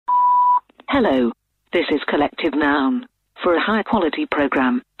Hello. This is Collective Noun. For a high-quality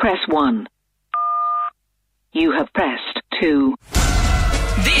program, press 1. You have pressed 2.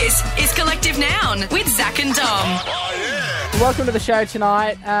 This is Collective Noun with Zach and Dom. Welcome to the show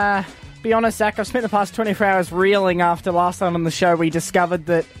tonight. Be honest, Zach, I've spent the past 24 hours reeling after last time on the show we discovered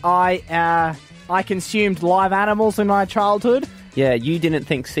that I consumed live animals in my childhood. Yeah, you didn't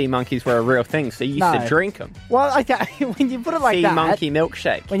think sea monkeys were a real thing, so you used to drink them. Well, when you put it like that... Sea monkey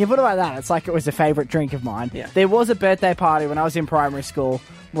milkshake. When you put it like that, it's like it was a favourite drink of mine. Yeah. There was a birthday party when I was in primary school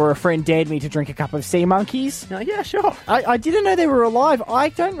where a friend dared me to drink a cup of sea monkeys. Oh, yeah, sure. I didn't know they were alive. I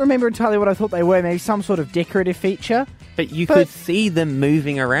don't remember entirely what I thought they were. Maybe some sort of decorative feature. But you could see them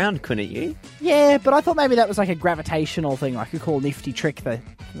moving around, couldn't you? Yeah, but I thought maybe that was like a gravitational thing, like a cool nifty trick that...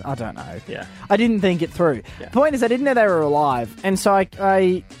 I don't know. Yeah. I didn't think it through. Yeah. The point is I didn't know they were alive, and so I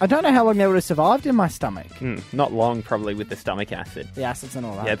don't know how long they would have survived in my stomach. Not long, probably, with the stomach acid. The acids and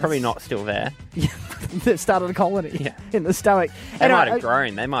all that. Yeah, probably not still there. That started a colony in the stomach. They might have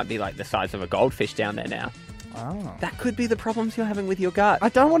grown. They might be like the size of a goldfish down there now. Oh. That could be the problems you're having with your gut. I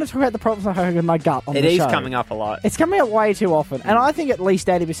don't want to talk about the problems I'm having with my gut on the show. It is coming up a lot. It's coming up way too often, and I think at least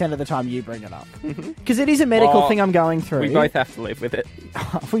 80% of the time you bring it up. Because it is a medical thing I'm going through. We both have to live with it.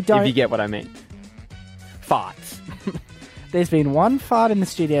 We don't. If you get what I mean. Farts. There's been one fart in the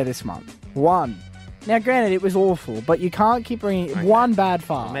studio this month. One. Now, granted, it was awful, but you can't keep bringing one bad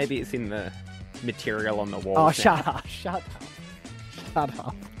fart. Maybe it's in the material on the wall. Oh, shut up. Shut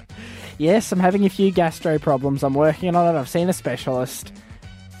up. Yes, I'm having a few gastro problems. I'm working on it. I've seen a specialist.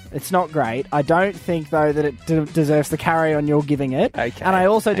 It's not great. I don't think, though, that it deserves the carry-on you're giving it. Okay. And I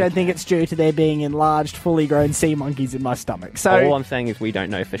also don't think it's due to there being enlarged, fully grown sea monkeys in my stomach. So all I'm saying is we don't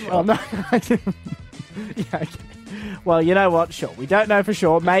know for sure. Well, no. Yeah, okay. Well, you know what? Sure, we don't know for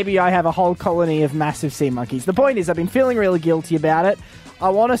sure. Maybe I have a whole colony of massive sea monkeys. The point is, I've been feeling really guilty about it. I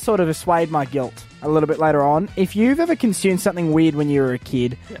want to sort of assuage my guilt a little bit later on. If you've ever consumed something weird when you were a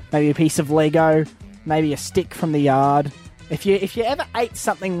kid, maybe a piece of Lego, maybe a stick from the yard, if you ever ate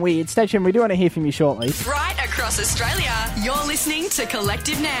something weird, stay tuned. We do want to hear from you shortly. Right across Australia, you're listening to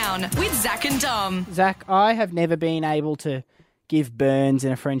Collective Noun with Zach and Dom. Zach, I have never been able to give burns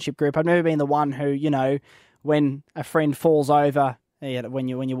in a friendship group. I've never been the one who, when a friend falls over... Yeah, when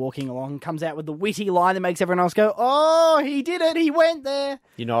you're walking along, comes out with the witty line that makes everyone else go, "Oh, he did it! He went there."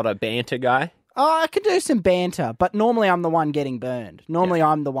 You're not a banter guy? Oh, I could do some banter, but normally I'm the one getting burned. Normally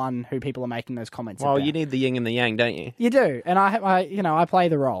I'm the one who people are making those comments about. Well, you need the yin and the yang, don't you? You do, and I play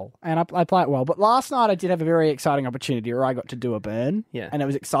the role, and I play it well. But last night I did have a very exciting opportunity where I got to do a burn, and it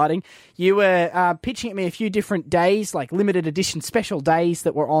was exciting. You were pitching at me a few different days, like limited edition special days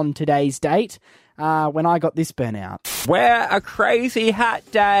that were on today's date. When I got this burnout. Wear a crazy hat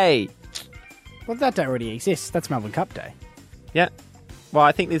day. Well, that day already exists. That's Melbourne Cup Day. Yeah. Well,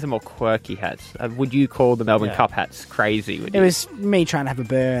 I think these are more quirky hats. Would you call the Melbourne Cup hats crazy? It was me trying to have a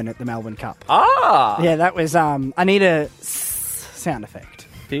burn at the Melbourne Cup. Ah! Yeah, that was... I need a sound effect.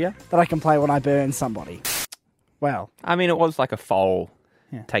 Do you? That I can play when I burn somebody. Well... I mean, it was like a foal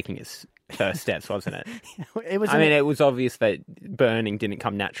taking its first steps, wasn't it? It was. It was obvious that burning didn't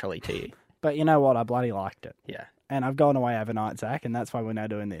come naturally to you. But you know what? I bloody liked it. Yeah. And I've gone away overnight, Zach, and that's why we're now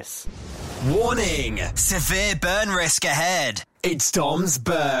doing this. Warning! Severe burn risk ahead. It's Dom's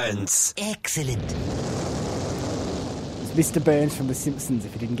Burns. Excellent. It's Mr. Burns from The Simpsons,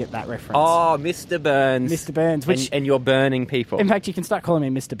 if you didn't get that reference. Oh, Mr. Burns. Mr. Burns. And you're burning people. In fact, you can start calling me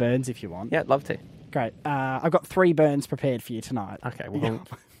Mr. Burns if you want. Yeah, I'd love to. Great. I've got 3 burns prepared for you tonight. Okay, well...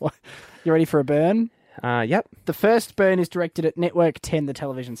 You ready for a burn? Yep. The first burn is directed at Network 10, the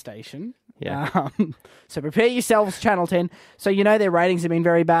television station. Yeah. So prepare yourselves, Channel 10. So you know their ratings have been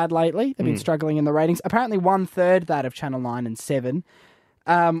very bad lately. They've been struggling in the ratings. Apparently 1/3 that of Channel 9 and 7.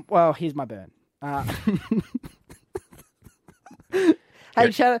 Well, here's my burn.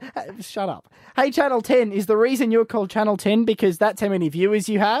 Hey, shut up. Hey, Channel 10, is the reason you're called Channel 10 because that's how many viewers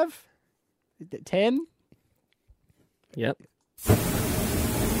you have? 10? Yep.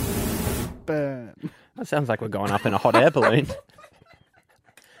 Burn. That sounds like we're going up in a hot air balloon.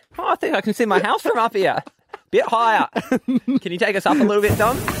 Oh, I think I can see my house from up here. Bit higher. Can you take us up a little bit,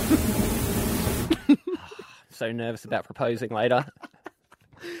 Dom? So nervous about proposing later.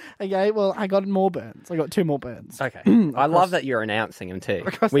 Okay, well, I got more burns. I got 2 more burns. Okay. I love that you're announcing them too.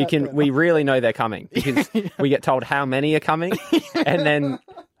 We really know they're coming because we get told how many are coming and then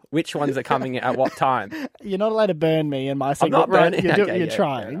which ones are coming at what time. You're not allowed to burn me in my segment. I'm not burning. You're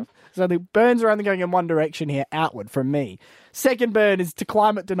trying. So the burns are only going in one direction here, outward from me. Second burn is to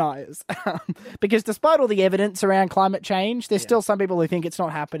climate deniers. Because despite all the evidence around climate change, there's still some people who think it's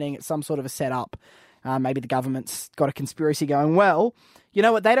not happening. It's some sort of a setup. Maybe the government's got a conspiracy going. Well, You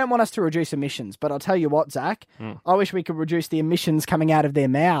know what? They don't want us to reduce emissions, but I'll tell you what, Zach. I wish we could reduce the emissions coming out of their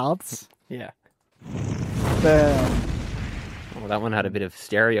mouths. Yeah. Burn. Well, that one had a bit of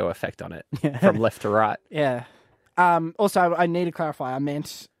stereo effect on it from left to right. Yeah. Also, I need to clarify. I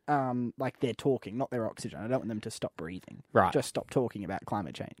meant like they're talking, not their oxygen. I don't want them to stop breathing. Right. Just stop talking about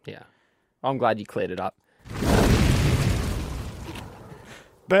climate change. Yeah. I'm glad you cleared it up.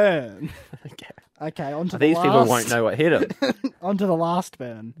 Burn. Okay. Okay, on to These the people last. won't know what hit them. On to the last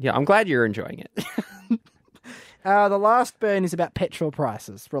burn. Yeah, I'm glad you're enjoying it. The last burn is about petrol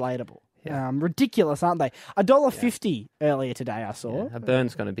prices. Relatable. Yeah. Ridiculous, aren't they? $1.50 earlier today, I saw. A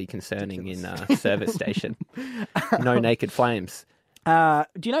burn's going to be concerning in a service station. No naked flames. Do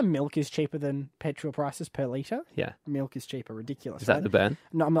you know milk is cheaper than petrol prices per litre? Yeah. Milk is cheaper. Ridiculous. Is that right? the burn?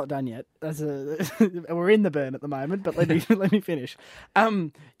 No, I'm not done yet. We're in the burn at the moment, but let me finish.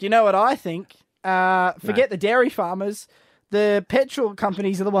 Do you know what I think? Forget the dairy farmers. The petrol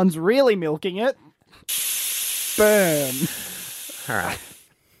companies are the ones really milking it. Burn. All right.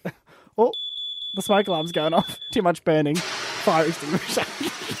 Oh, the smoke alarm's going off. Too much burning. Fire extinguisher.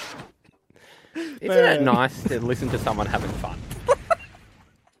 Isn't it nice to listen to someone having fun?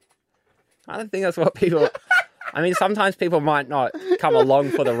 I don't think that's what people... I mean, sometimes people might not come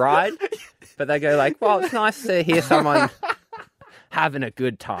along for the ride, but they go like, well, it's nice to hear someone having a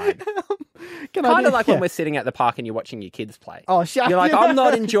good time. Kind of like when we're sitting at the park and you're watching your kids play. Oh, shut up. You're like, I'm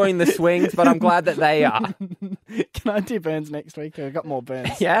not enjoying the swings, but I'm glad that they are. Can I do burns next week? I've got more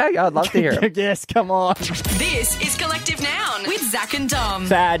burns. Yeah, I'd love to hear it. Yes, come on. This is Collective Noun with Zach and Dom.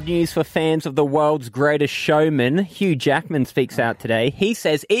 Sad news for fans of the world's greatest showman. Hugh Jackman speaks out today. He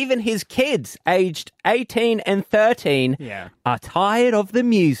says even his kids, aged 18 and 13, are tired of the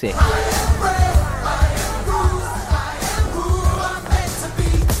music.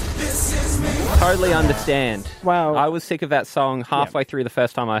 Totally understand. Wow. I was sick of that song halfway through the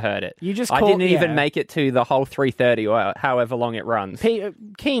first time I heard it. I called- didn't even make it to the whole 3:30 or however long it runs.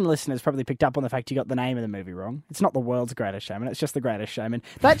 Keen listeners probably picked up on the fact you got the name of the movie wrong. It's not The World's Greatest Showman, it's just The Greatest Showman.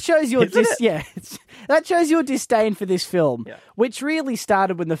 That shows your that shows your disdain for this film, which really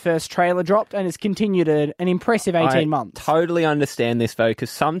started when the first trailer dropped and has continued an impressive 18 months. Totally understand this though,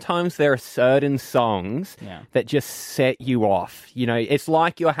 because sometimes there are certain songs that just set you off. You know, it's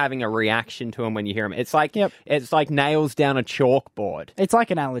like you're having a reaction to them when you hear them. It's like it's like nails down a chalkboard. It's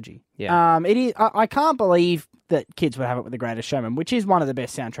like an allergy. Yeah. It is. I can't believe that kids would have it with The Greatest Showman, which is one of the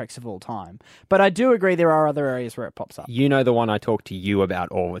best soundtracks of all time. But I do agree there are other areas where it pops up. You know the one I talk to you about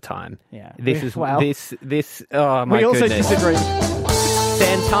all the time. Yeah. This is this. Oh my we also goodness. disagree.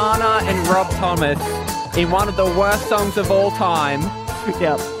 Santana and Rob Thomas in one of the worst songs of all time.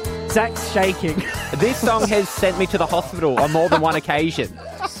 Yep. Zach's shaking. This song has sent me to the hospital on more than one occasion.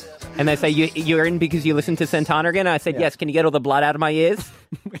 And they say, you're in because you listen to Santana again? And I said, yes. Can you get all the blood out of my ears?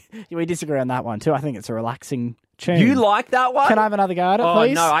 We disagree on that one, too. I think it's a relaxing tune. You like that one? Can I have another go at it,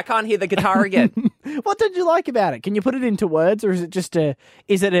 please? Oh, no, I can't hear the guitar again. What did you like about it? Can you put it into words, or is it just a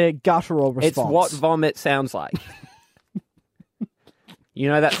guttural response? It's what vomit sounds like. You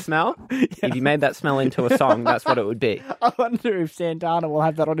know that smell? If you made that smell into a song, that's what it would be. I wonder if Santana will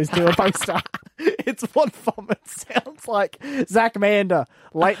have that on his tour poster. It's what vomit sounds like. Zach Mander,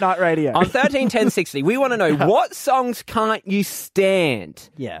 late night radio. On 131060, we want to know what songs can't you stand?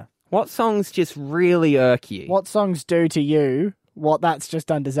 Yeah. What songs just really irk you? What songs do to you what that's just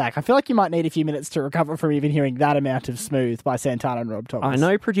done to Zach? I feel like you might need a few minutes to recover from even hearing that amount of Smooth by Santana and Rob Thomas. I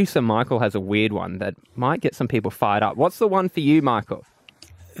know producer Michael has a weird one that might get some people fired up. What's the one for you, Michael?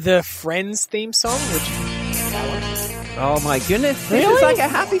 The Friends theme song, which... Oh my goodness. Really? This is like a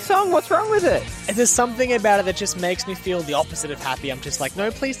happy song. What's wrong with it? There's something about it that just makes me feel the opposite of happy. I'm just like, no,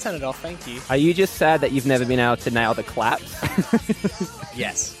 please turn it off, thank you. Are you just sad that you've never been able to nail the claps?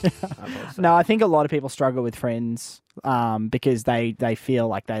 Yes. No, I think a lot of people struggle with Friends because they feel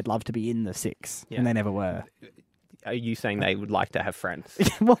like they'd love to be in the six, and they never were. Are you saying they would like to have friends?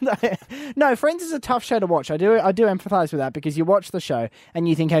 Well, no, Friends is a tough show to watch. I do empathise with that because you watch the show and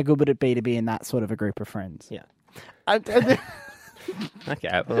you think how good would it be to be in that sort of a group of friends. Yeah.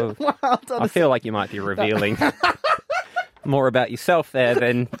 Okay, well, I feel like you might be revealing more about yourself there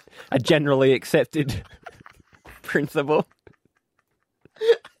than a generally accepted principle.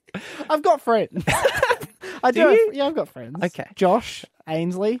 I've got friends. I do. Yeah, I've got friends. Okay. Josh,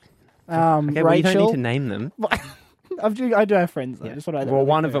 Ainsley, Okay, well, you Rachel. don't need to name them. I do have friends, though. Yeah. Just what I Well,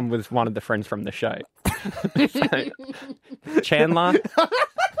 one of them was one of the friends from the show. Chandler,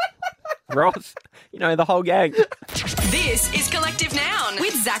 Ross, the whole gang. This is Collective Noun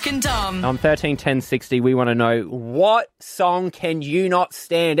with Zach and Dom. On 131060, we want to know what song can you not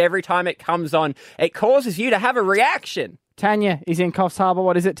stand every time it comes on? It causes you to have a reaction. Tanya is in Coffs Harbour.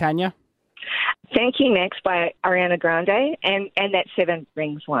 What is it, Tanya? Thank You Next by Ariana Grande and that Seven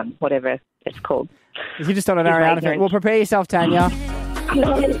Rings one, whatever it's called. You just on an Ariana thing. Well, prepare yourself, Tanya.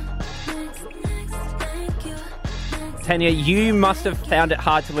 Tanya, you must have found it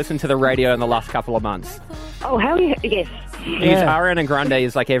hard to listen to the radio in the last couple of months. Oh, hell yeah, yes. Because Ariana Grande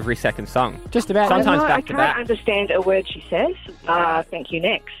is like every second song. Just about. Sometimes back to back. I can't understand a word she says. Thank You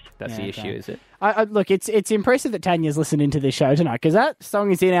Next. That's the issue, is it? Look, it's impressive that Tanya's listening to this show tonight because that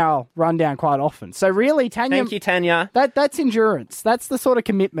song is in our rundown quite often. So really, Tanya... Thank you, Tanya. That's endurance. That's the sort of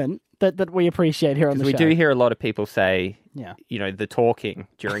commitment that we appreciate here on the show. We do hear a lot of people say, the talking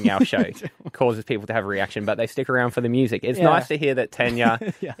during our show causes people to have a reaction, but they stick around for the music. It's nice to hear that Tanya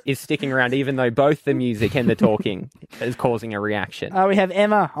is sticking around, even though both the music and the talking is causing a reaction. We have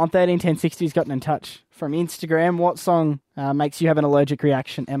Emma on 131060 who's gotten in touch from Instagram. What song makes you have an allergic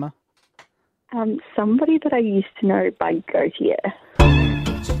reaction, Emma? Somebody That I Used to Know by Gautier.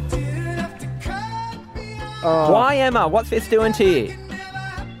 Why, Emma? What's this doing to you?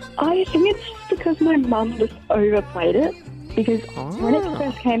 I think it's because my mum just overplayed it. Because when it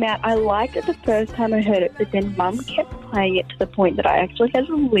first came out, I liked it the first time I heard it, but then Mum kept playing it to the point that I actually had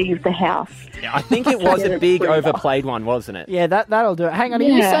to leave the house. Yeah, I think it was a big overplayed one, wasn't it? Yeah, that'll do it. Hang on, are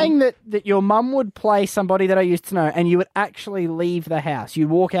you saying that your mum would play Somebody That I Used to Know and you would actually leave the house? You'd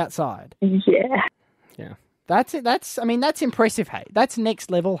walk outside? Yeah. Yeah. That's it. That's impressive hate. That's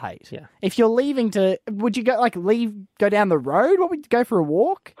next level hate. Yeah. If you're leaving would you go down the road? What would you go for a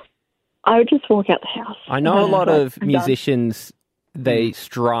walk? I would just walk out the house. I know a lot of musicians, they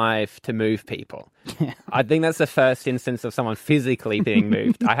strive to move people. I think that's the first instance of someone physically being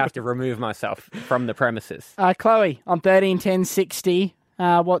moved. I have to remove myself from the premises. Chloe, on 131060,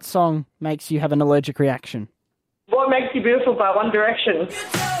 what song makes you have an allergic reaction? What Makes You Beautiful by One Direction.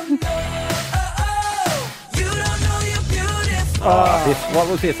 What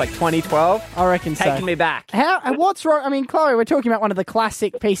was this, like 2012? I reckon so. Taking me back. What's wrong? I mean, Chloe, we're talking about one of the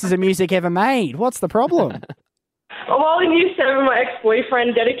classic pieces of music ever made. What's the problem? Well, in year 7, my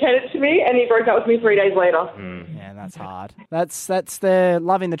ex-boyfriend dedicated it to me, and he broke up with me 3 days later. Yeah, that's hard. That's the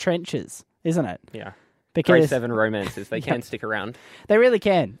love in the trenches, isn't it? Yeah. Because grade 7 romances, they can stick around. They really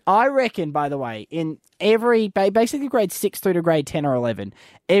can. I reckon, by the way, in basically grade 6 through to grade 10 or 11,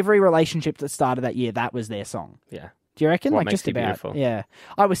 every relationship that started that year, that was their song. Yeah. Do you reckon? What makes you beautiful? Yeah.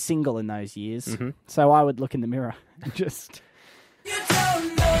 I was single in those years, so I would look in the mirror and just... You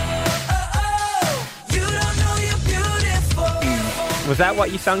don't know, you don't know you're beautiful. Was that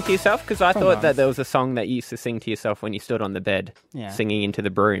what you sung to yourself? Because I thought that there was a song that you used to sing to yourself when you stood on the bed, singing into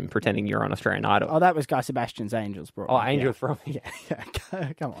the broom, pretending you're on Australian Idol. Oh, that was Guy Sebastian's Angels, bro. Oh, Angels, bro. Yeah.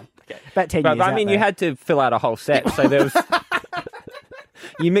 Come on. Okay. About 10 years But I mean, you had to fill out a whole set, so there was...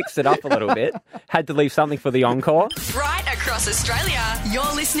 You mixed it up a little bit. Had to leave something for the encore. Right across Australia,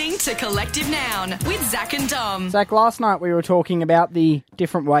 you're listening to Collective Noun with Zach and Dom. Zach, last night we were talking about the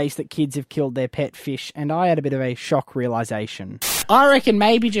different ways that kids have killed their pet fish, and I had a bit of a shock realisation. I reckon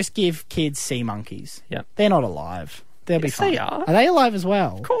maybe just give kids sea monkeys. Yeah. They're not alive. They'll be fine. They are. Are they alive as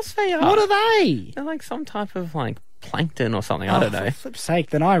well? Of course they are. What are they? They're like some type of plankton or something. I don't know. For flip's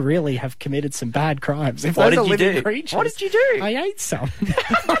sake, then I really have committed some bad crimes. If What those did are you living do? creatures, What did you do? I ate some.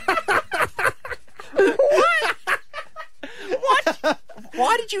 What?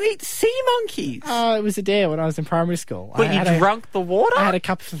 Why did you eat sea monkeys? Oh, it was a dare when I was in primary school. But you drank the water? I had a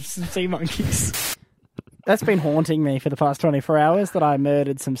cup of some sea monkeys. That's been haunting me for the past 24 hours that I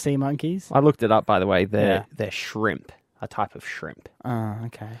murdered some sea monkeys. I looked it up, by the way. They're shrimp, a type of shrimp. Oh,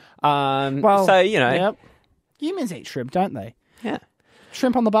 okay. Well, so, Yep. Humans eat shrimp, don't they? Yeah.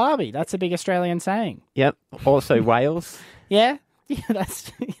 Shrimp on the barbie. That's a big Australian saying. Yep. Also whales. Yeah. Yeah,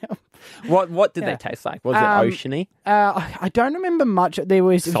 that's... Yep. What did they taste like? Was it oceany? I don't remember much. It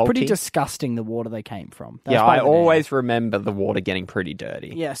was pretty Salty? disgusting, the water they came from. Yeah, I always remember the water getting pretty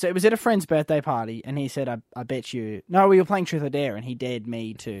dirty. Yeah, so it was at a friend's birthday party, and he said, I bet you... No, we were playing Truth or Dare, and he dared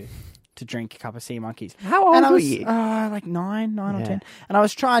me to drink a cup of sea monkeys. How old were you? Like 9 or 10. And I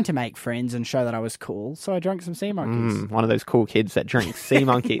was trying to make friends and show that I was cool, so I drank some sea monkeys. One of those cool kids that drinks sea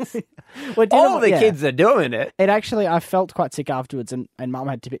monkeys. Well, all the kids are doing it. It actually, I felt quite sick afterwards, and Mum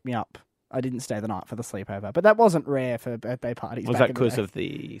had to pick me up. I didn't stay the night for the sleepover, but that wasn't rare for birthday parties. Was that because of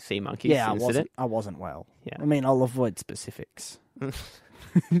the sea monkeys incident? I wasn't well. Yeah. I mean, I'll avoid specifics. We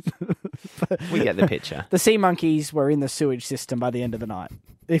get the picture. The sea monkeys were in the sewage system by the end of the night.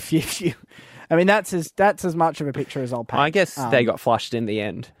 If you, I mean, that's as much of a picture as I'll paint. I guess they got flushed in the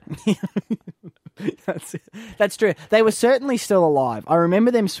end. That's true. They were certainly still alive. I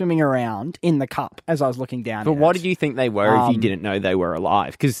remember them swimming around in the cup as I was looking down. But what did you think they were if you didn't know they were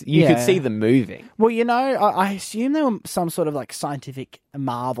alive? Because you could see them moving. Well, I assume they were some sort of like scientific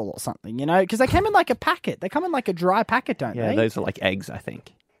marvel or something, because they came in like a packet. They come in like a dry packet, don't they? Yeah, those are like eggs, I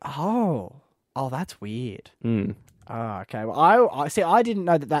think. Oh, that's weird. Oh, okay. Well, I didn't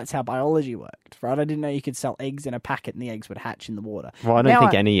know that that's how biology worked, right? I didn't know you could sell eggs in a packet and the eggs would hatch in the water. Well, I don't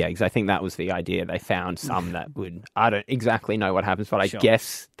think any eggs. I think that was the idea. They found some that would... I don't exactly know what happens, but I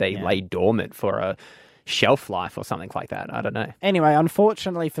guess they lay dormant for a shelf life or something like that. I don't know. Anyway,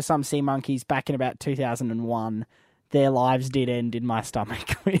 unfortunately for some sea monkeys, back in about 2001, their lives did end in my stomach,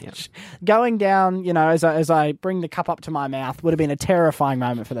 which going down, as I bring the cup up to my mouth would have been a terrifying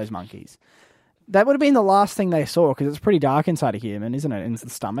moment for those monkeys. That would have been the last thing they saw because it's pretty dark inside a human, isn't it? In the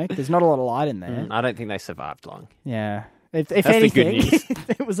stomach. There's not a lot of light in there. I don't think they survived long. Yeah. If anything,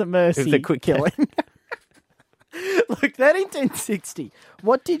 it was a mercy it was a quick killing. Look, 1360.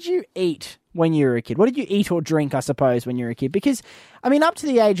 What did you eat when you were a kid? What did you eat or drink, I suppose, when you were a kid? Because, up to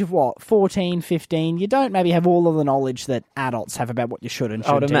the age of 14, 15, you don't maybe have all of the knowledge that adults have about what you should and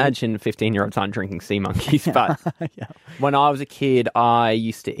shouldn't I would imagine 15-year-olds aren't drinking sea monkeys, but when I was a kid, I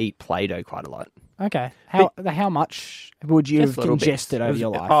used to eat Play-Doh quite a lot. Okay. How much would you have ingested over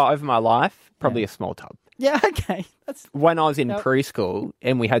your life? Over my life, probably a small tub. Yeah, okay. When I was in preschool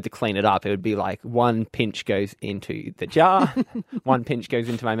and we had to clean it up, it would be like one pinch goes into the jar, one pinch goes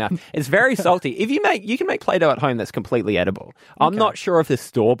into my mouth. It's very salty. You can make Play-Doh at home that's completely edible. I'm not sure if the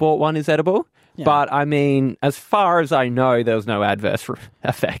store-bought one is edible, but as far as I know, there was no adverse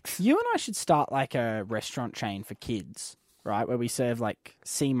effects. You and I should start like a restaurant chain for kids, right? Where we serve like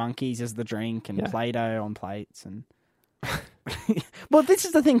sea monkeys as the drink and Play-Doh on plates and... Well, this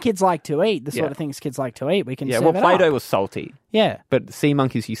is the thing kids like to eat. The sort of things kids like to eat. We can serve it Play-Doh up. was salty. Yeah. But sea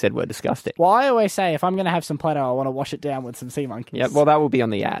monkeys, you said, were disgusting. Well, I always say if I'm going to have some Play-Doh, I want to wash it down with some sea monkeys. Yeah, well, that will be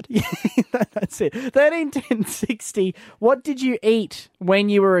on the ad. That's it. 131060. What did you eat when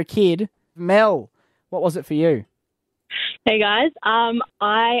you were a kid? Mel, what was it for you? Hey guys,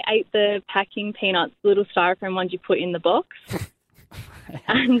 I ate the packing peanuts, little styrofoam ones you put in the box.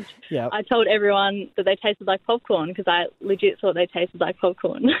 And I told everyone that they tasted like popcorn because I legit thought they tasted like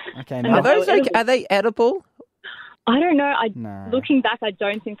popcorn. Okay, are they edible? I don't know. Looking back, I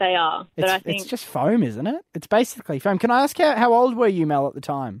don't think they are. But I think it's just foam, isn't it? It's basically foam. Can I ask how old were you, Mel, at the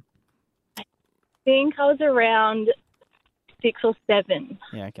time? I think I was around 6 or 7.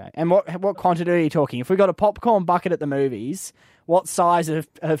 Yeah, okay. And what quantity are you talking? If we got a popcorn bucket at the movies, what size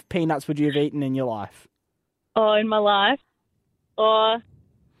of peanuts would you have eaten in your life? Oh, in my life? Or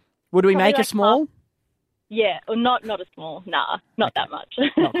would we make a small? Yeah, or not a small. Nah, not that much.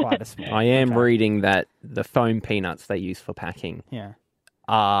 Not quite a small. I am reading that the foam peanuts they use for packing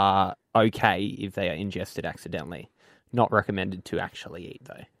are okay if they are ingested accidentally. Not recommended to actually eat,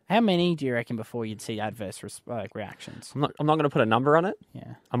 though. How many do you reckon before you'd see adverse reactions? I'm not going to put a number on it.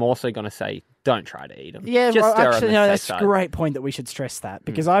 Yeah. I'm also going to say don't try to eat them. Yeah, just that's a great point that we should stress that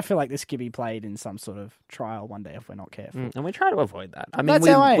because I feel like this could be played in some sort of trial one day if we're not careful. And we try to avoid that. I mean,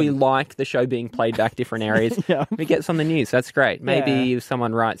 we like the show being played back different areas. We get some of the news. That's great. Maybe if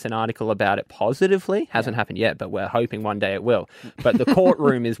someone writes an article about it positively, hasn't happened yet, but we're hoping one day it will. But the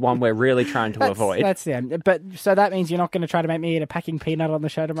courtroom is one we're really trying to avoid. That's the end. But so that means you're not going to try to make me eat a packing peanut on the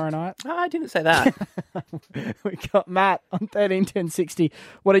show tomorrow night? Oh, I didn't say that. We got Matt on 131060.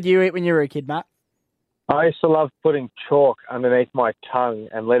 What did you eat when you were a kid, Matt? I used to love putting chalk underneath my tongue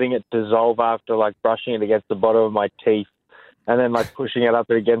and letting it dissolve after, brushing it against the bottom of my teeth and then, pushing it up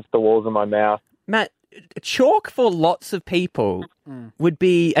against the walls of my mouth. Matt, chalk for lots of people would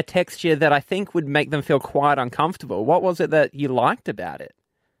be a texture that I think would make them feel quite uncomfortable. What was it that you liked about it?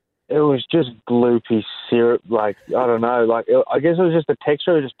 It was just gloopy syrup, I don't know, I guess it was just the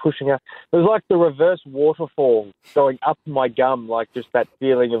texture of just pushing up. It was like the reverse waterfall going up my gum, just that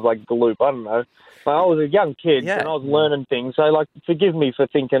feeling of gloop, I don't know. I was a young kid and I was learning things, so forgive me for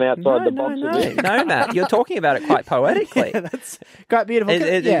thinking outside the box. No, Matt, you're talking about it quite poetically. That's quite beautiful.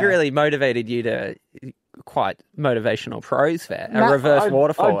 It really motivated you to... Quite motivational prose there. A reverse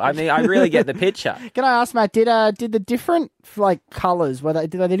waterfall. I mean, I really get the picture. Can I ask, Matt, did the different colours, were they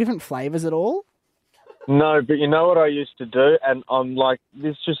different flavours at all? No, but you know what I used to do, and I'm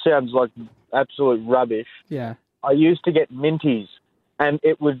this just sounds like absolute rubbish. Yeah. I used to get minties, and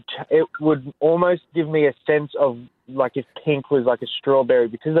it would almost give me a sense of if pink was a strawberry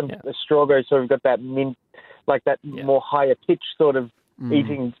because the strawberry sort of got that mint, that more higher pitch sort of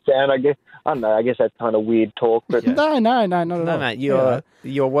eating sound. I guess I don't know. I guess that's kind of weird talk, but No, not at all. No, mate,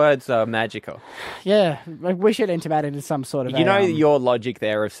 your words are magical. Yeah, like we should enter that into some sort of. You know your logic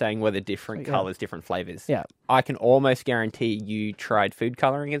there of saying whether different colours, different flavours. Yeah. I can almost guarantee you tried food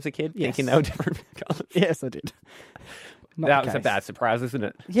colouring as a kid, thinking they were different colours. Yes, I did. Not That the was a case. bad surprise, isn't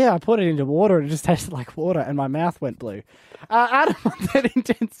it? Yeah, I put it into water and it just tasted like water, and my mouth went blue. Adam, on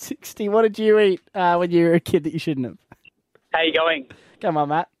 131060, what did you eat when you were a kid that you shouldn't have? How you going? Come on,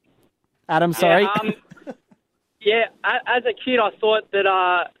 Matt. Adam, sorry. Yeah, as a kid, I thought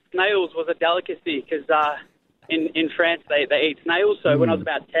that snails was a delicacy because in France they eat snails. So when I was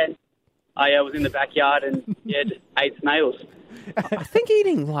about 10, I was in the backyard and just ate snails. I think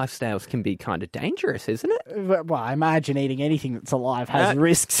eating live snails can be kind of dangerous, isn't it? Well, I imagine eating anything that's alive has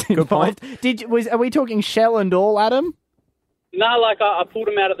risks good involved. Are we talking shell and all, Adam? No, like I pulled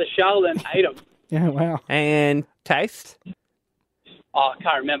them out of the shell and ate them. Yeah, wow. And taste? Oh, I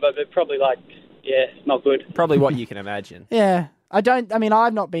can't remember, but probably not good. Probably what you can imagine. Yeah. I've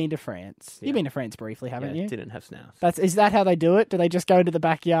not been to France. You've been to France briefly, haven't you? Didn't have snails. Is that how they do it? Do they just go to the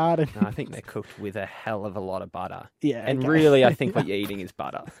backyard? And... No, I think they're cooked with a hell of a lot of butter. Yeah. And okay. really, I think what you're eating is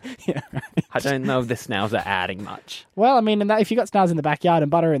butter. Yeah, right. I don't know if the snails are adding much. Well, I mean, if you got snails in the backyard and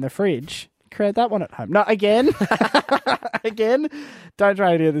butter in the fridge, create that one at home. No, again, don't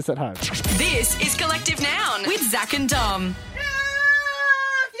try to do this at home. This is Collective Noun with Zach and Dom.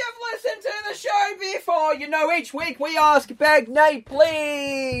 If you've listened to the show before, you know each week we ask, beg, nay,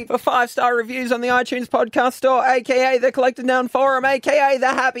 please, for 5-star reviews on the iTunes podcast store, a.k.a. the Collective Noun Forum, a.k.a. the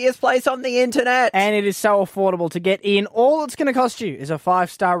happiest place on the internet. And it is so affordable to get in. All it's going to cost you is a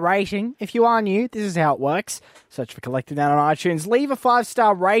 5-star rating. If you are new, this is how it works. Search for Collective Noun on iTunes. Leave a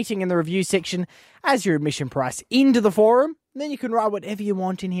 5-star rating in the review section as your admission price into the forum. And then you can write whatever you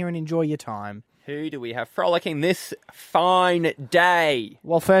want in here and enjoy your time. Who do we have frolicking this fine day?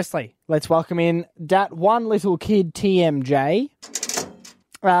 Well, firstly, let's welcome in that one little kid, TMJ,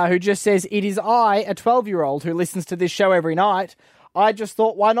 who just says, it is I, a 12-year-old who listens to this show every night. I just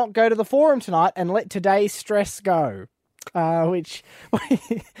thought, why not go to the forum tonight and let today's stress go? What do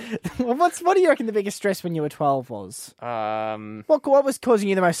you reckon the biggest stress when you were 12 was? What was causing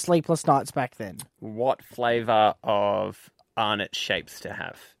you the most sleepless nights back then? What flavour of Arnott shapes to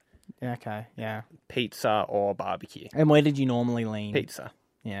have? Okay, yeah. Pizza or barbecue? And where did you normally lean? Pizza.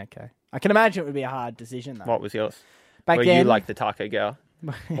 Yeah, okay. I can imagine it would be a hard decision, though. What was yours? Back Were then, you like the taco girl?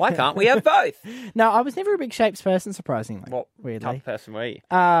 Why can't we have both? No, I was never a big shapes person, surprisingly. What weirdly. type of person were you?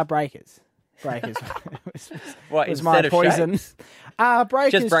 Breakers. What, was instead my of poison. shapes?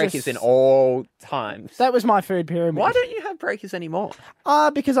 Breakers. Just breakers in all times. That was my food pyramid. Why don't you have breakers anymore?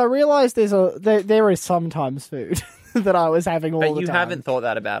 Because I realised there is sometimes food that I was having all the time. But you haven't thought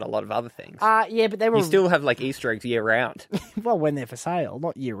that about a lot of other things. Yeah, but they were... You still have like Easter eggs year round. Well, when they're for sale,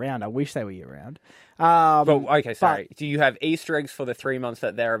 not year round. I wish they were year round. Okay, sorry. Do you have Easter eggs for the 3 months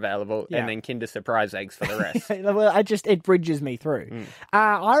that they're available, and then Kinder Surprise eggs for the rest? Well, it bridges me through.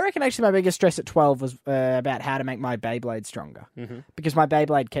 I reckon actually my biggest stress at 12 was about how to make my Beyblade stronger, because my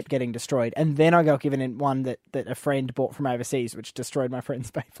Beyblade kept getting destroyed, and then I got given one that a friend bought from overseas, which destroyed my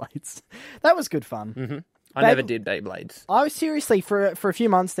friend's Beyblades. That was good fun. I never did Beyblades. I was seriously, for a few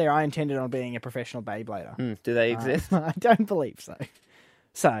months there, I intended on being a professional Beyblader. Do they exist? I don't believe so.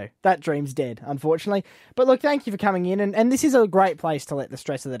 So, that dream's dead, unfortunately. But look, thank you for coming in, and this is a great place to let the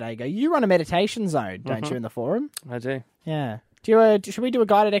stress of the day go. You run a meditation zone, don't you, in the forum? I do. Yeah. Should we do a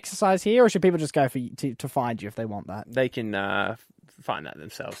guided exercise here, or should people just go to find you if they want that? They can find that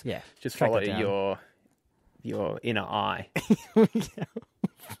themselves. Yeah. Just track follow it down. your inner eye.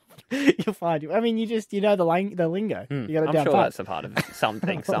 You'll find you. I mean, you know the lingo. You got it I'm down sure pat. that's a part of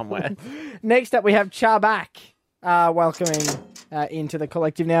something somewhere. Next up, we have Charbak welcoming into the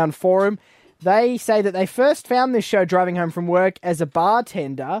Collective Noun Forum. They say that they first found this show driving home from work as a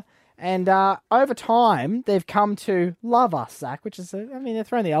bartender, and over time, they've come to love us, Zach, which is, they're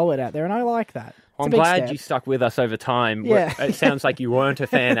throwing the L word out there, and I like that. I'm glad you stuck with us over time. Yeah. It sounds like you weren't a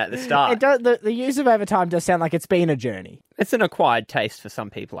fan at the start. The use of over time does sound like it's been a journey. It's an acquired taste for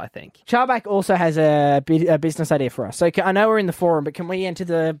some people, I think. Charbak also has a business idea for us. So I know we're in the forum, but can we enter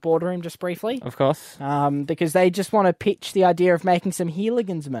the boardroom just briefly? Of course. Because they just want to pitch the idea of making some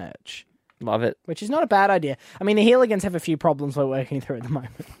Heeligans merch. Love it. Which is not a bad idea. I mean, the Heeligans have a few problems we're working through at the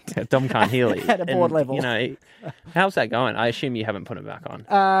moment. Yeah, Dom can't heal it. At a board level. You know, how's that going? I assume you haven't put it back on.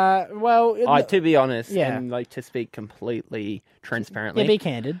 To be honest, yeah. and to speak completely transparently. Yeah, be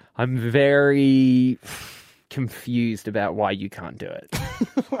candid. I'm very confused about why you can't do it.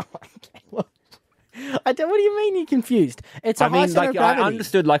 Okay, well, What do you mean you're confused? It's a high center of I gravity.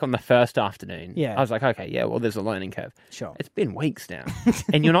 understood on the first afternoon. Yeah. I was like, okay, yeah, well, there's a learning curve. Sure. It's been weeks now,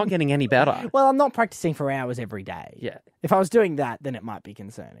 and you're not getting any better. Well, I'm not practicing for hours every day. Yeah. If I was doing that, then it might be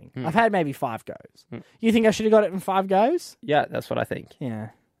concerning. I've had maybe 5 goes. You think I should have got it in 5 goes? Yeah, that's what I think. Yeah.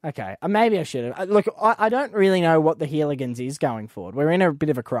 Okay. Maybe I should have. Look, I don't really know what the Heeligans is going forward. We're in a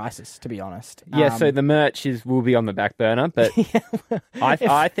bit of a crisis, to be honest. Yeah, so the merch will be on the back burner, but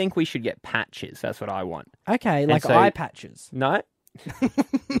I think we should get patches. That's what I want. Okay, like eye patches. No. What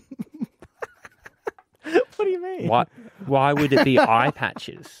do you mean? What? Why would it be eye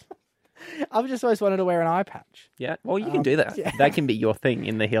patches? I've just always wanted to wear an eye patch. Yeah, well, you can do that. Yeah. That can be your thing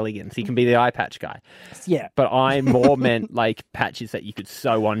in the Heeligans. You can be the eye patch guy. Yeah. But I more meant like patches that you could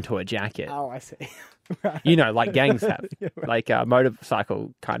sew onto a jacket. Oh, I see. Right. You know, like gangs have. Like a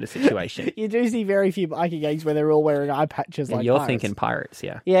motorcycle kind of situation. You do see very few biker gangs where they're all wearing eye patches like you're pirates. thinking pirates,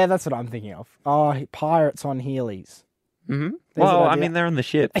 yeah. Yeah, that's what I'm thinking of. Oh, pirates on Heelys. Mm-hmm. There's Well, an I idea. mean, they're on the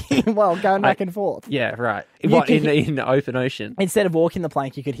ship. Well, going back and forth. Yeah, right. You What, can- in the open ocean? Instead of walking the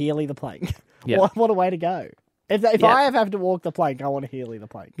plank, you could Heely the plank. Yeah. What a way to go. If Yeah. I have to walk the plank, I want to Heely the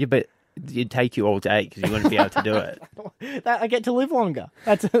plank. Yeah, but it'd take you all day because you wouldn't be able to do it. I get to live longer.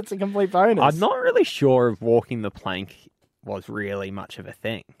 That's a complete bonus. I'm not really sure if walking the plank was really much of a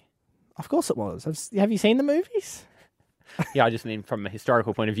thing. Of course it was. Have you seen the movies? Yeah, I just mean from a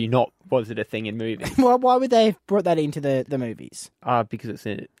historical point of view, not was it a thing in movies? Well, why would they have brought that into the movies? Because it's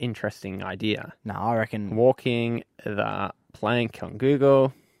an interesting idea. No, I reckon... Walking the plank on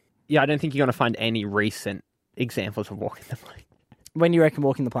Google. Yeah, I don't think you're going to find any recent examples of walking the plank. When do you reckon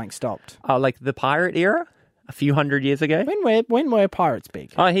walking the plank stopped? Like the pirate era? A few hundred years ago? When were pirates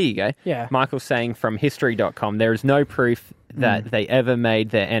big? Oh, here you go. Yeah. Michael's saying from history.com, there is no proof that they ever made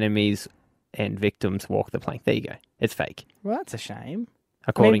their enemies and victims walk the plank. There you go. It's fake. Well, that's a shame.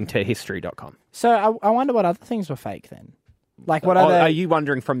 According to history.com. So I wonder what other things were fake then. Like what other... Are you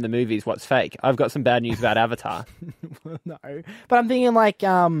wondering from the movies what's fake? I've got some bad news about Avatar. No. But I'm thinking like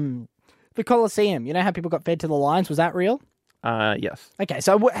the Colosseum. You know how people got fed to the lions? Was that real? Yes. Okay,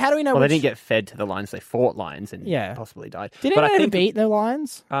 so how do we know Well, which... they didn't get fed to the lions. They fought lions and possibly died. Did but anyone I ever think, beat the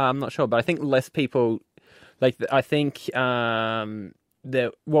lions? I'm not sure, but I think less people... I think...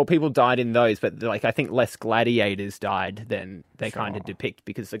 people died in those, but I think less gladiators died than they kind of depict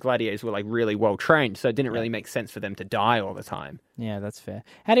because the gladiators were really well trained, so it didn't really make sense for them to die all the time. Yeah, that's fair.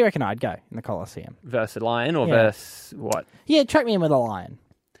 How do you reckon I'd go in the Colosseum? Versus a lion or Yeah. versus what? Yeah, track me in with a lion.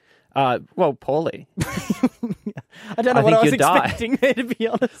 Well, poorly. I don't know what I was think you'd die. expecting there, to be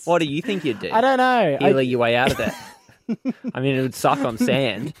honest. What do you think you'd do? I don't know. Healy your way out of that. I mean, it would suck on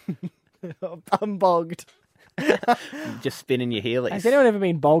sand. I'm bogged. Just spinning your Heelys. Has anyone ever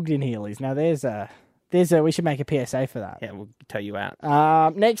been bogged in Heelys? Now, there's a. We should make a PSA for that. Yeah, we'll tow you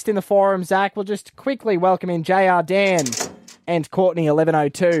out. Next in the forum, Zach, we'll just quickly welcome in JR Dan and Courtney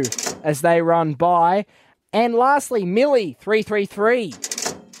 1102 as they run by. And lastly, Millie 333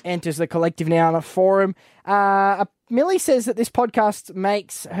 enters the Collective Noun forum. Millie says that this podcast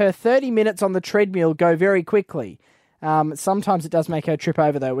makes her 30 minutes on the treadmill go very quickly. Sometimes it does make her trip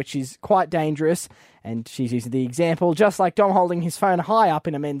over, though, which is quite dangerous. And she's using the example, just like Dom holding his phone high up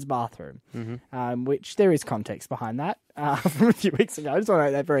in a men's bathroom, which there is context behind that from a few weeks ago. I just want to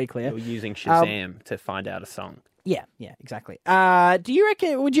make that very clear. You're using Shazam to find out a song. Yeah, exactly.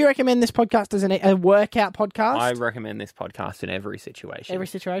 Would you recommend this podcast as a workout podcast? I recommend this podcast in every situation. Every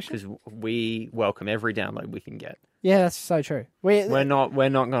situation? Because we welcome every download we can get. Yeah, that's so true. We're not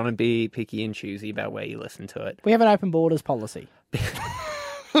going to be picky and choosy about where you listen to it. We have an open borders policy.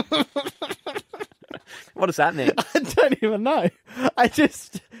 What does that mean? I don't even know.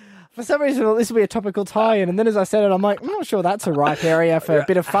 For some reason, this will be a topical tie-in, and then as I said it, I'm like, I'm not sure that's a ripe area for a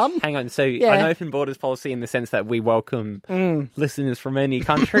bit of fun. Hang on, so Yeah. an open borders policy in the sense that we welcome listeners from any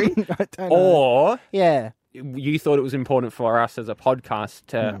country? I don't know. Or Yeah. you thought it was important for us as a podcast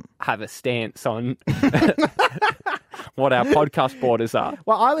to have a stance on what our podcast borders are.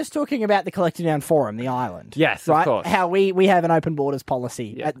 Well, I was talking about the Collective Noun Forum, the island. Yes, right? of course. How we have an open borders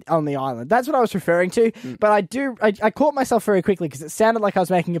policy on the island. That's what I was referring to. But I caught myself very quickly because it sounded like I was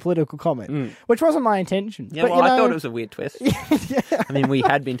making a political comment, which wasn't my intention. Yeah, but, well, I thought it was a weird twist. I mean, we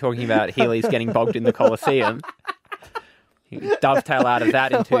had been talking about Heelys getting bogged in the Colosseum. You dovetail out of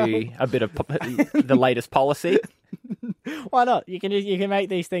that into a bit of the latest policy. Why not? You can make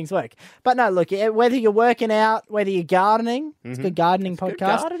these things work. But no, look, whether you're working out, whether you're gardening, it's a good gardening podcast. Good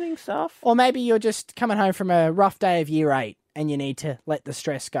gardening stuff. Or maybe you're just coming home from a rough day of year 8 and you need to let the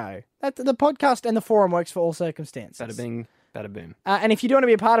stress go. The podcast and the forum works for all circumstances. Bada bing, bada boom. And if you do want to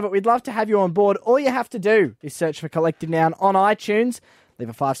be a part of it, we'd love to have you on board. All you have to do is search for Collective Noun on iTunes. Leave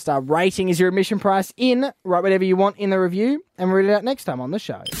a 5-star rating as your admission price in. Write whatever you want in the review, and we'll read it out next time on the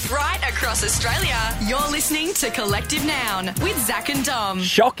show. Right across Australia, you're listening to Collective Noun with Zach and Dom.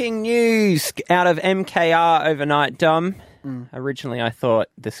 Shocking news out of MKR overnight, Dom. Originally, I thought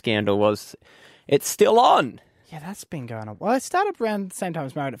the scandal was it's still on. Yeah, that's been going on. Well, it started around the same time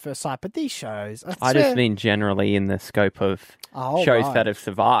as Married at First Sight, but these shows... I just mean generally in the scope of shows that have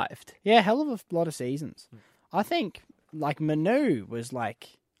survived. Yeah, hell of a lot of seasons. I think, Manu was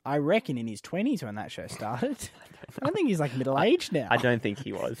I reckon in his 20s when that show started. I don't think he's middle-aged now. I don't think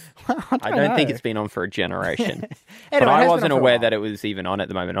he was. I don't think it's been on for a generation. Anyway, but it I has wasn't been on for a aware while. that it was even on at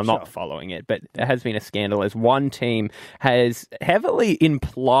the moment. I'm not following it, but there has been a scandal as one team has heavily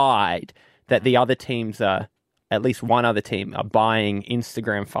implied that the other teams are, at least one other team, are buying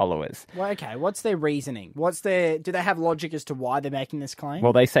Instagram followers. Well, okay, what's their reasoning? Do they have logic as to why they're making this claim?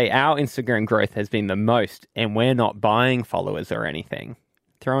 Well, they say our Instagram growth has been the most, and we're not buying followers or anything.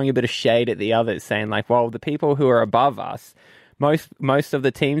 Throwing a bit of shade at the others, saying the people who are above us, most of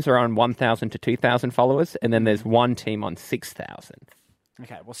the teams are on 1,000 to 2,000 followers, and then there's one team on 6,000.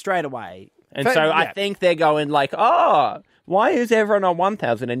 Okay, well, straight away. And I think they're going why is everyone on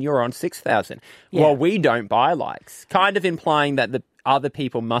 1,000 and you're on 6,000? Yeah. Well, we don't buy likes. Kind of implying that the other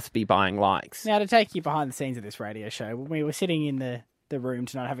people must be buying likes. Now, to take you behind the scenes of this radio show, when we were sitting in the room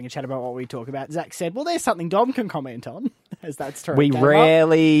tonight having a chat about what we talk about, Zach said, well, there's something Dom can comment on, as that's true. We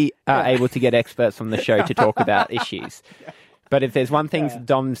rarely are able to get experts on the show to talk about issues. But if there's one thing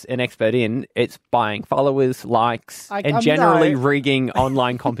Dom's an expert in, it's buying followers, likes, and generally rigging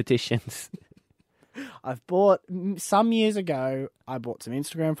online competitions. I've bought, some years ago, I bought some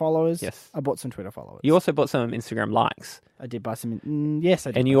Instagram followers. Yes. I bought some Twitter followers. You also bought some Instagram likes. I did buy some, yes,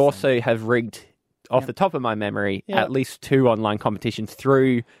 I did. And you also have rigged, off the top of my memory, at least 2 online competitions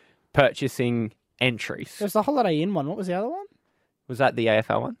through purchasing entries. There's the Holiday Inn one. What was the other one? Was that the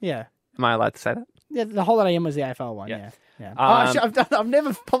AFL one? Yeah. Am I allowed to say that? Yeah, the Holiday Inn was the AFL one, yeah. I've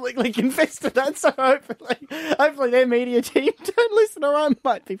never publicly confessed to that, so hopefully their media team don't listen or I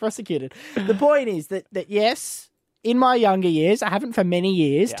might be prosecuted. The point is that yes, in my younger years, I haven't for many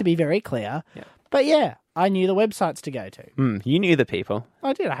years, to be very clear, but I knew the websites to go to. You knew the people.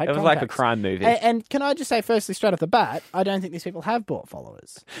 I did. I had It was contacts. like a crime movie. And can I just say, firstly, straight off the bat, I don't think these people have bought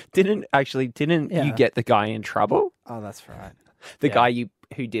followers. Didn't you get the guy in trouble? Oh, that's right. The guy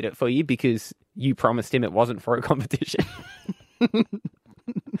who did it for you because you promised him it wasn't for a competition.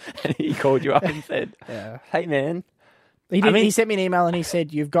 And he called you up and said, hey, man. He sent me an email and he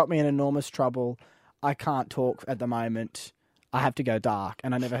said, you've got me in enormous trouble. I can't talk at the moment. I have to go dark.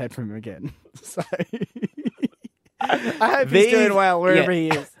 And I never heard from him again. So I hope he's doing well wherever he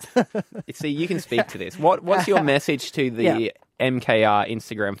is. See, you can speak to this. What's your message to the MKR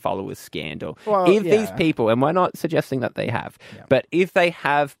Instagram followers scandal? Well, if these people, and we're not suggesting that they have, but if they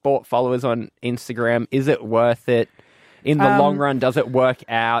have bought followers on Instagram, is it worth it? In the long run, does it work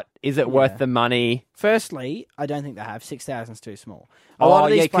out? Is it worth the money? Firstly, I don't think they have. 6,000 is too small. A lot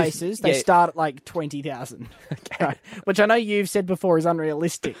of these places, they start at 20,000. Okay. Right? Which I know you've said before is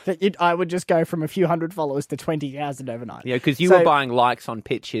unrealistic. That I would just go from a few hundred followers to 20,000 overnight. Yeah, because you were buying likes on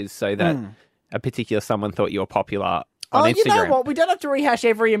pictures so that a particular someone thought you were popular on Instagram. You know what? We don't have to rehash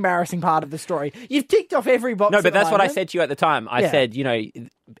every embarrassing part of the story. You've ticked off every box. No, but that's what I said to you at the time. I said,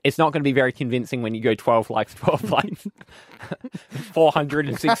 it's not going to be very convincing when you go 12 likes,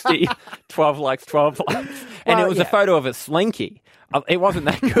 460, 12 likes, 12 likes. And it was a photo of a slinky. It wasn't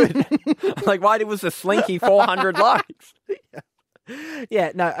that good. Why was the slinky 400 likes?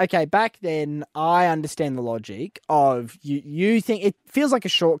 Yeah, no, okay, back then, I understand the logic of you think, it feels like a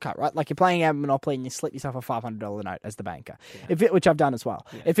shortcut, right? Like you're playing out Monopoly and you slip yourself a $500 note as the banker, which I've done as well.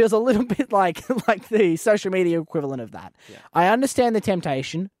 Yeah. It feels a little bit like the social media equivalent of that. Yeah. I understand the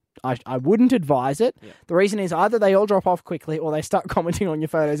temptation. I wouldn't advise it. Yeah. The reason is either they all drop off quickly or they start commenting on your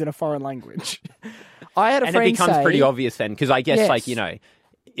photos in a foreign language. I had a friend it becomes say, pretty obvious then, because I guess,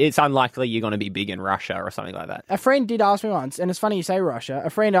 it's unlikely you're going to be big in Russia or something like that. A friend did ask me once, and it's funny you say Russia. A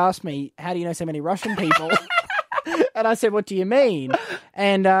friend asked me, how do you know so many Russian people? And I said, what do you mean?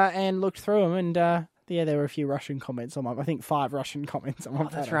 And looked through them, and there were a few Russian comments on I think 5 Russian comments on my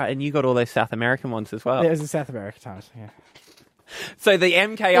photo. That's right, and you got all those South American ones as well. There was a South American times, yeah. So the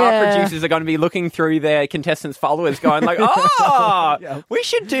MKR producers are going to be looking through their contestants' followers going we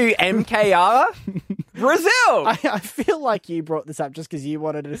should do MKR Brazil. I feel like you brought this up just because you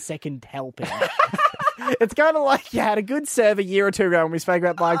wanted a second helping. It's kind of like you had a good serve a year or two ago when we spoke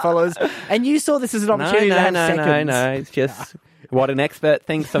about buying followers, and you saw this as an opportunity to have seconds. No. It's just what an expert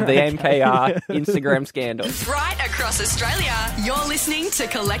thinks of the MKR Instagram scandal. Right across across Australia, you're listening to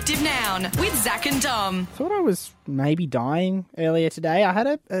Collective Noun with Zach and Dom. Thought I was maybe dying earlier today. I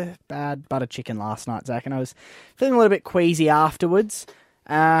had a bad butter chicken last night, Zach, and I was feeling a little bit queasy afterwards.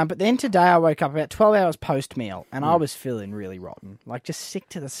 But then today I woke up about 12 hours post-meal, and I was feeling really rotten, like just sick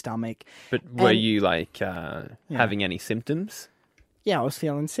to the stomach. But were you, like, having any symptoms? Yeah, I was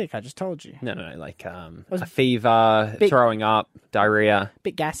feeling sick, I just told you. No, like a fever, throwing up, diarrhea.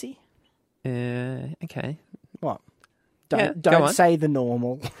 Bit gassy? Okay. What? Go Don't on. say the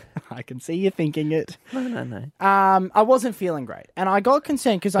normal. I can see you thinking it. No. I wasn't feeling great, and I got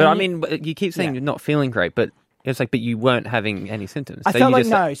concerned because I mean, you keep saying you're not feeling great, but it's like, but you weren't having any symptoms. I felt like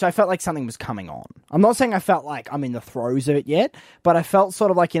so I felt like something was coming on. I'm not saying I felt like I'm in the throes of it yet, but I felt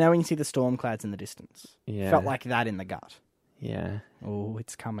sort of like, when you see the storm clouds in the distance. Yeah. Felt like that in the gut. Yeah. Oh,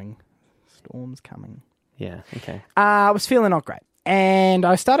 it's coming. Storm's coming. Yeah, okay. I was feeling not great, and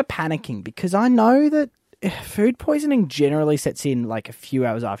I started panicking because I know that food poisoning generally sets in like a few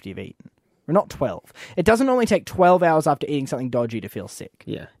hours after you've eaten. Or not 12. It doesn't normally take 12 hours after eating something dodgy to feel sick.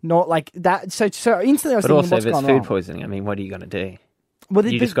 Yeah. Not like that. So instantly I was thinking, also, what's if it's gone food wrong? poisoning, I mean, what are you going to do? Well,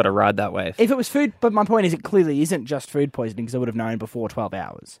 you just got to ride that wave. If it was food, but my point is it clearly isn't just food poisoning because I would have known before 12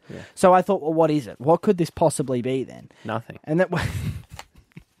 hours. Yeah. So I thought, well, what is it? What could this possibly be then? Nothing. And that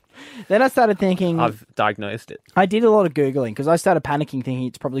then I started thinking... I've diagnosed it. I did a lot of Googling because I started panicking thinking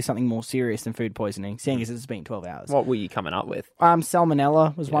it's probably something more serious than food poisoning, seeing as it's been 12 hours. What were you coming up with?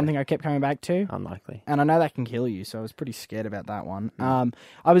 Salmonella was one thing I kept coming back to. Unlikely. And I know that can kill you, so I was pretty scared about that one.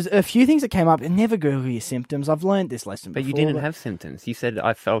 I was a few things that came up, and never Google your symptoms. I've learned this lesson But before. you didn't have symptoms. You said,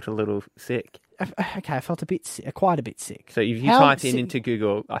 I felt a little sick. Okay, I felt quite a bit sick. So if you type into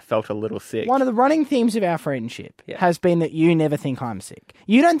Google, I felt a little sick. One of the running themes of our friendship has been that you never think I'm sick.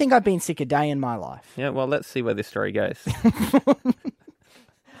 You don't think I've been sick a day in my life. Yeah, well, let's see where this story goes.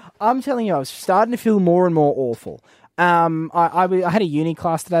 I'm telling you, I was starting to feel more and more awful. I had a uni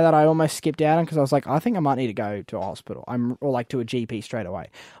class today that I almost skipped out on because I was like, I think I might need to go to a hospital. Or like to a GP straight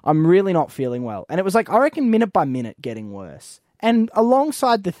away. I'm really not feeling well. And it was like, I reckon minute by minute getting worse. And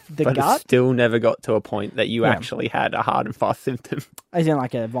alongside the but gut... it still never got to a point that you actually had a hard and fast symptom. As in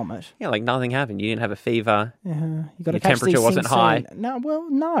like a vomit? Yeah, like nothing happened. You didn't have a fever. You got Your temperature wasn't high. No, well,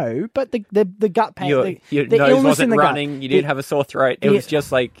 no. But the gut pain... Your the nose illness wasn't in the running. gut, You didn't have a sore throat. It was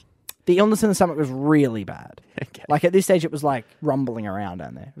just like... The illness in the stomach was really bad. Okay. Like at this stage, it was like rumbling around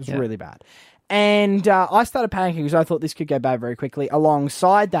down there. It was really bad. And I started panicking because I thought this could go bad very quickly.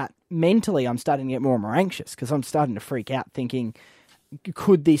 Alongside that, mentally, I'm starting to get more and more anxious because I'm starting to freak out thinking...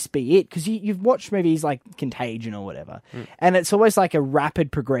 Could this be it? Because you've watched movies like Contagion or whatever, and it's always like a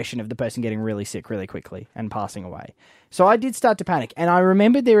rapid progression of the person getting really sick really quickly and passing away. So I did start to panic, and I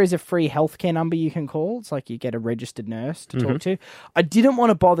remembered there is a free healthcare number you can call. It's like you get a registered nurse to talk to. I didn't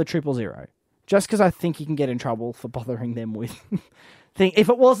want to bother 000, just because I think you can get in trouble for bothering them with... If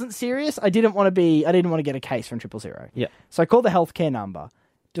it wasn't serious, I didn't want to get a case from 000. Yeah. So I called the healthcare number,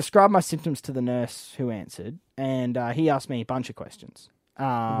 described my symptoms to the nurse who answered, and he asked me a bunch of questions.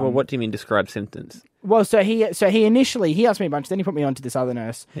 Well, what do you mean describe symptoms? Well, so he initially asked me a bunch, then he put me on to this other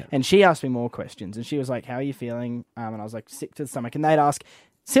nurse, and she asked me more questions, and she was like, how are you feeling? And I was like, sick to the stomach, and they'd ask,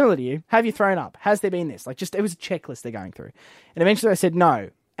 similar to you, have you thrown up? Has there been this? Like, just, it was a checklist they're going through. And eventually I said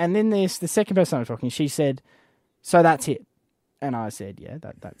no. And then the second person I was talking, she said, so that's it. And I said, yeah,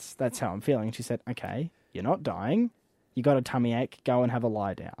 that's how I'm feeling. And she said, okay, you're not dying. You got a tummy ache, go and have a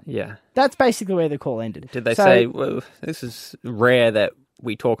lie down. Yeah. That's basically where the call ended. Did they say, well, this is rare that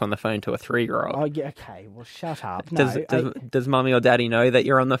we talk on the phone to a 3-year-old? Oh, yeah, okay. Well, shut up. No, does mummy or daddy know that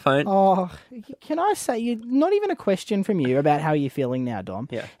you're on the phone? Oh, can I say, not even a question from you about how you're feeling now, Dom.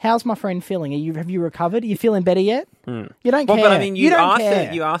 Yeah. How's my friend feeling? Have you recovered? Are you feeling better yet? You don't care. Well, but I mean, you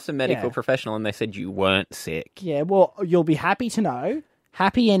asked a medical Yeah. professional and they said you weren't sick. Yeah, well, you'll be happy to know.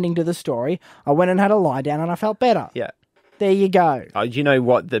 Happy ending to the story. I went and had a lie down and I felt better. Yeah. There you go. Do you know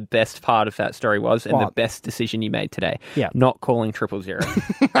what the best part of that story was and What? the best decision you made today? Yeah. Not calling 000.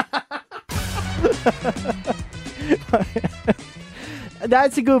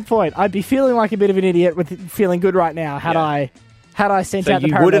 That's a good point. I'd be feeling like a bit of an idiot with feeling good right now had I sent So out the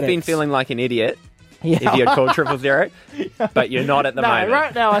paramedics. you would have been feeling like an idiot if you had called 000, but you're not at the moment. No,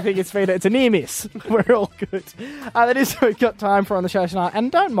 right now I think it's a near miss. We're all good. That is what we've got time for on the show tonight.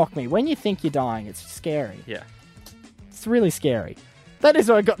 And don't mock me. When you think you're dying, it's scary. Yeah. It's really scary. That is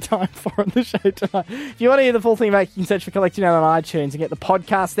what I've got time for on the show tonight. If you want to hear the full thing back, you can search for Collective Noun on iTunes and get the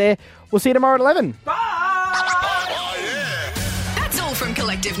podcast there. We'll see you tomorrow at 11. That's all from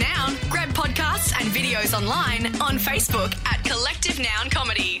Collective Noun. Grab podcasts and videos online on Facebook at Collective Noun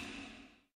Comedy.